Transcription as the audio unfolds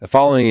The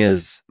following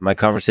is my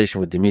conversation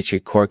with Dmitry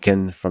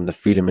Korkin from the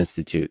Freedom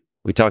Institute.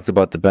 We talked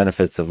about the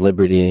benefits of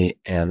liberty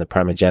and the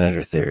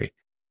primogenitor theory.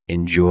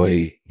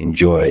 Enjoy.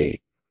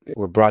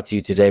 We're brought to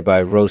you today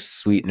by Roast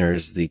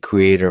Sweeteners, the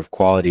creator of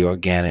quality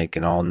organic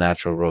and all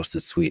natural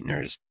roasted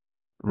sweeteners.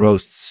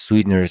 Roast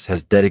Sweeteners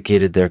has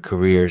dedicated their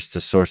careers to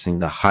sourcing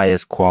the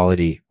highest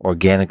quality,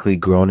 organically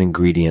grown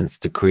ingredients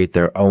to create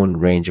their own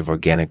range of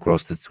organic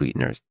roasted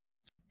sweeteners.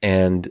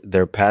 And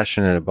they're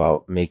passionate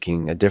about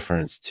making a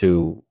difference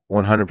too.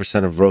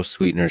 100% of Roast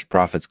Sweeteners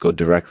profits go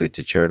directly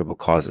to charitable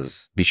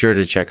causes. Be sure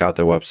to check out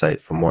their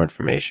website for more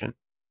information.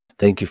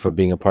 Thank you for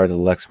being a part of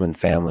the Lexman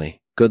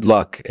family. Good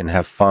luck and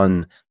have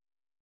fun.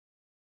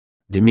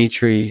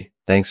 Dmitry,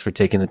 thanks for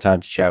taking the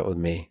time to chat with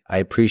me. I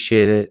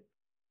appreciate it.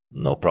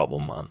 No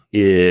problem, man.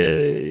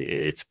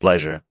 It's a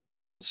pleasure.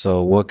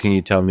 So what can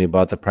you tell me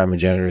about the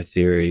primogenitor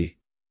theory?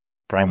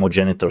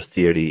 Primogenitor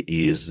theory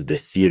is the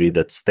theory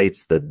that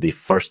states that the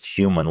first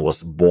human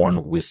was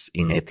born with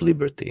innate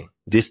liberty.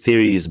 This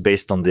theory is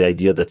based on the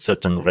idea that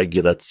certain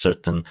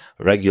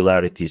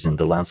regularities in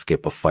the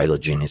landscape of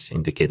phylogenes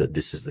indicate that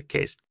this is the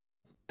case.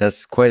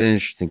 That's quite an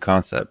interesting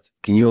concept.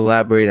 Can you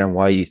elaborate on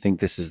why you think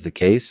this is the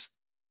case?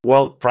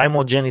 Well,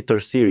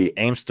 primogenitor theory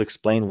aims to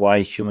explain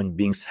why human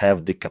beings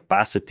have the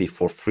capacity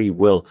for free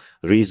will,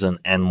 reason,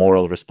 and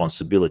moral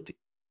responsibility.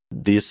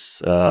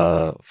 These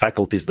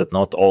faculties that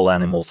not all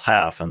animals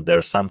have, and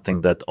they're something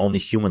that only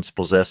humans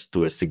possess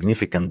to a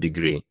significant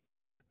degree.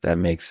 That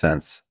makes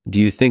sense. Do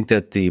you think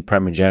that the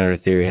primogenitor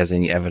theory has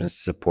any evidence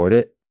to support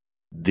it?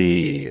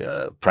 The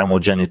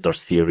primogenitor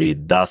theory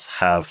does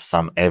have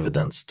some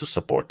evidence to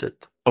support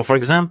it. So, for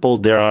example,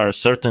 there are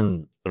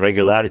certain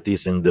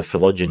regularities in the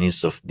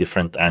phylogenies of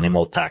different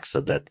animal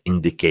taxa that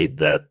indicate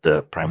that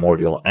the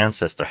primordial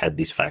ancestor had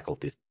these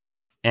faculties.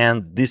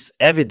 And this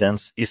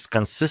evidence is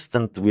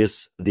consistent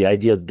with the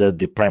idea that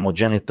the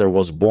primogenitor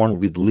was born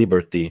with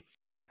liberty.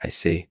 I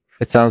see.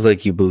 It sounds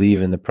like you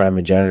believe in the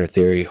primogenitor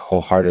theory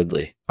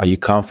wholeheartedly. Are you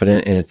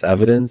confident in its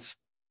evidence?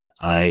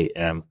 I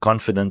am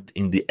confident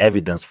in the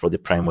evidence for the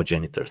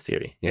primogenitor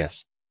theory.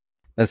 Yes.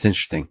 That's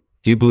interesting.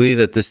 Do you believe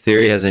that this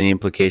theory has any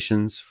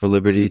implications for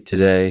liberty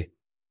today?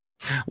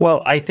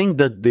 Well, I think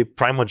that the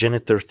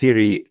primogenitor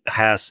theory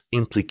has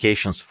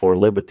implications for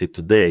liberty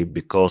today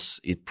because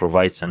it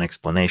provides an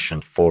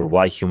explanation for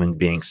why human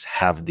beings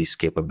have these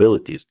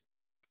capabilities.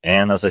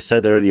 And as I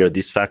said earlier,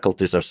 these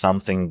faculties are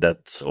something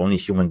that only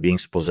human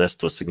beings possess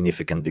to a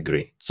significant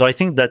degree. So I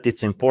think that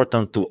it's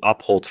important to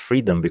uphold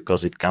freedom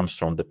because it comes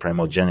from the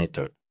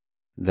primogenitor.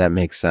 That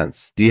makes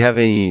sense. Do you have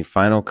any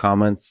final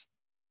comments?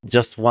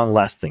 Just one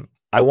last thing.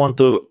 I want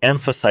to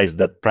emphasize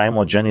that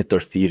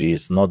primogenitor theory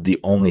is not the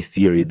only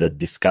theory that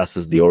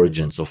discusses the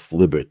origins of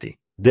liberty.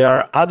 There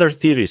are other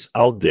theories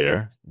out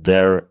there.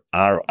 There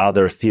are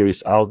other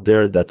theories out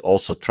there that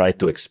also try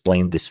to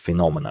explain this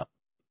phenomena.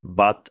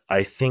 But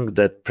I think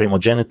that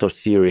primogenitor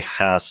theory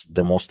has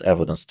the most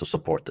evidence to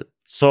support it.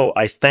 So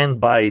I stand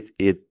by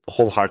it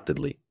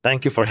wholeheartedly.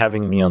 Thank you for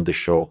having me on the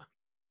show.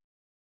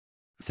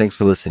 Thanks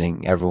for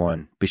listening,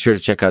 everyone. Be sure to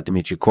check out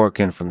Dmitry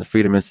Korkin from the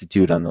Freedom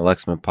Institute on the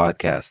Lexman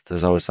podcast.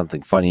 There's always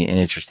something funny and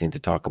interesting to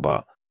talk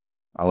about.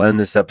 I'll end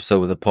this episode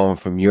with a poem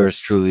from yours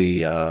truly.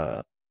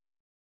 The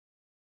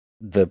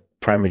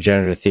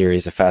primogenitor theory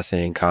is a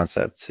fascinating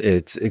concept.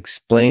 It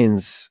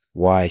explains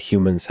why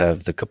humans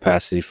have the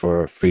capacity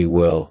for free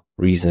will,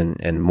 reason,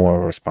 and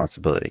moral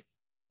responsibility.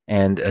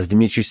 And as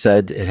Dmitry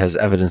said, it has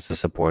evidence to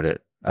support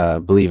it.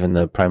 Believe in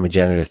the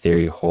primogenitor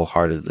theory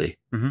wholeheartedly,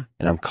 and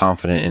I'm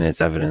confident in its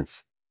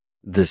evidence.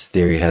 This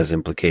theory has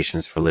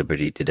implications for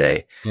liberty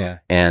today. Yeah.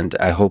 And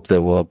I hope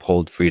that we'll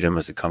uphold freedom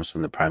as it comes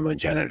from the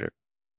primogenitor.